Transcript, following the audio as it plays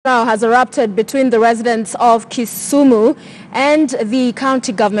Now has erupted between the residents of Kisumu and the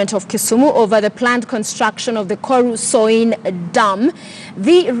county government of Kisumu over the planned construction of the Koru Soin dam.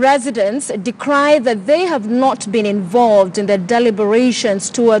 The residents decry that they have not been involved in the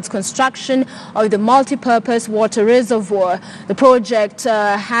deliberations towards construction of the multipurpose water reservoir. The project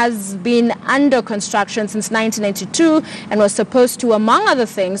has been under construction since 1992 and was supposed to, among other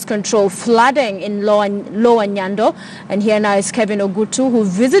things, control flooding in Lower Nyando. And here now is Kevin Ogutu, who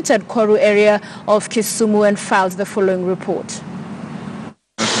visited Koru area of Kisumu and filed the following report.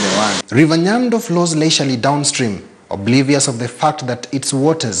 River Nyando flows leisurely downstream, oblivious of the fact that its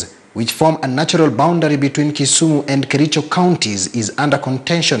waters, which form a natural boundary between Kisumu and Kericho counties, is under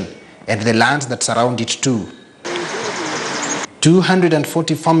contention, and the lands that surround it too.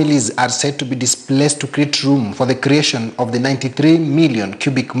 240 families are said to be displaced to create room for the creation of the 93 million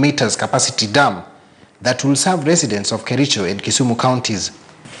cubic meters capacity dam that will serve residents of Kericho and Kisumu counties.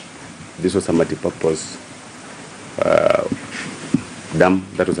 This was a multi-purpose dam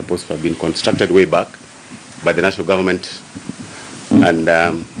that was supposed to have been constructed way back by the national government. And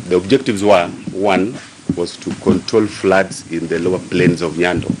the objectives were, one, was to control floods in the lower plains of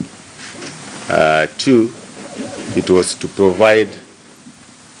Nyando. Two, it was to provide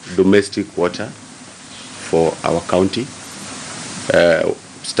domestic water for our county,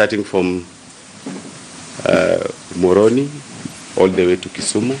 starting from Moroni all the way to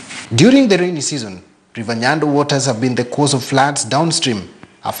Kisumu. During the rainy season, River Nyando waters have been the cause of floods downstream,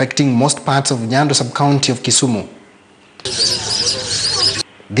 affecting most parts of Nyando sub-county of Kisumu.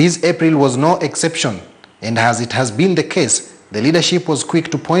 This April was no exception, and as it has been the case, the leadership was quick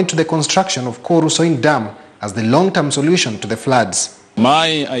to point to the construction of Koru Soin Dam as the long-term solution to the floods.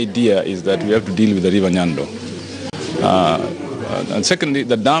 My idea is that we have to deal with the River Nyando. And secondly,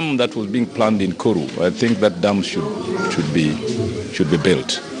 the dam that was being planned in Koru, I think that dam should be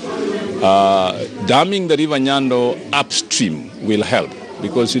built. Damming the River Nyando upstream will help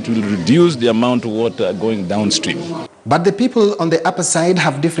because it will reduce the amount of water going downstream. But the people on the upper side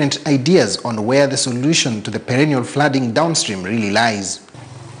have different ideas on where the solution to the perennial flooding downstream really lies.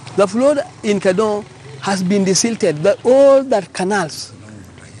 The flood in Kadon has been desilted, but all the canals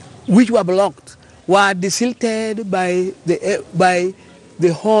which were blocked were desilted by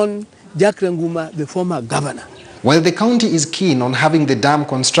the Hon Jack Renguma, the former governor. While the county is keen on having the dam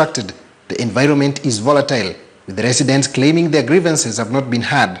constructed, the environment is volatile, with the residents claiming their grievances have not been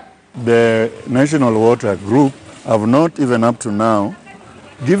heard. The National Water Group have not even up to now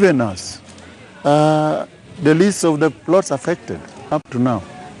given us the list of the plots affected up to now.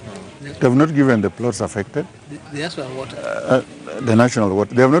 They have not given the plots affected. The National Water? The National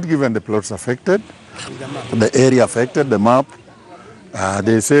Water. They have not given the plots affected, the area affected, the map.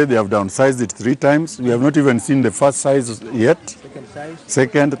 They say they have downsized it 3 times. We have not even seen the first size yet. Second size.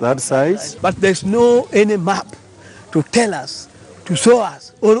 Second, third size. But there's no any map to tell us, to show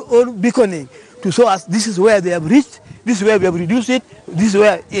us, or beckoning to show us this is where they have reached, this is where we have reduced it, this is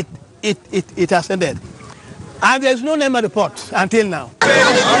where it has ended. And there's no NEMA report until now.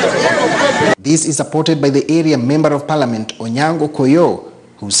 This is supported by the area Member of Parliament, Onyango Koyo,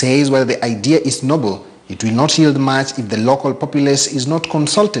 who says while the idea is noble, it will not yield much if the local populace is not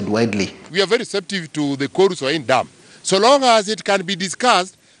consulted widely. We are very receptive to the Koru Soin Dam, so long as it can be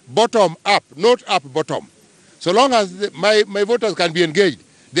discussed bottom up, not up bottom. So long as my voters can be engaged,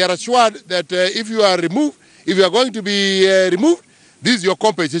 they are assured that if you are removed, if you are going to be removed, this is your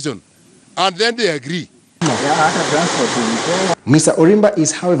compensation. And then they agree. Mr. Orimba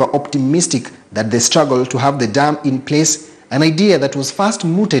is, however, optimistic that the struggle to have the dam in place, an idea that was first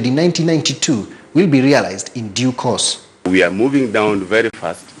mooted in 1992, will be realized in due course. We are moving down very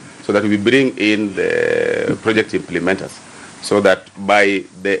fast so that we bring in the project implementers so that by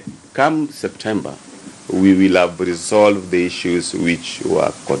the come September, we will have resolved the issues which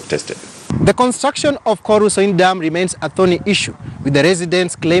were contested. The construction of Koru Soin Dam remains a thorny issue, with the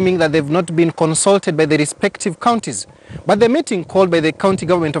residents claiming that they've not been consulted by the respective counties. But the meeting called by the county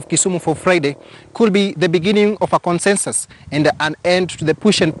government of Kisumu for Friday could be the beginning of a consensus and an end to the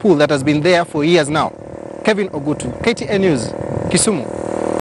push and pull that has been there for years now. Kevin Ogutu, KTN News, Kisumu.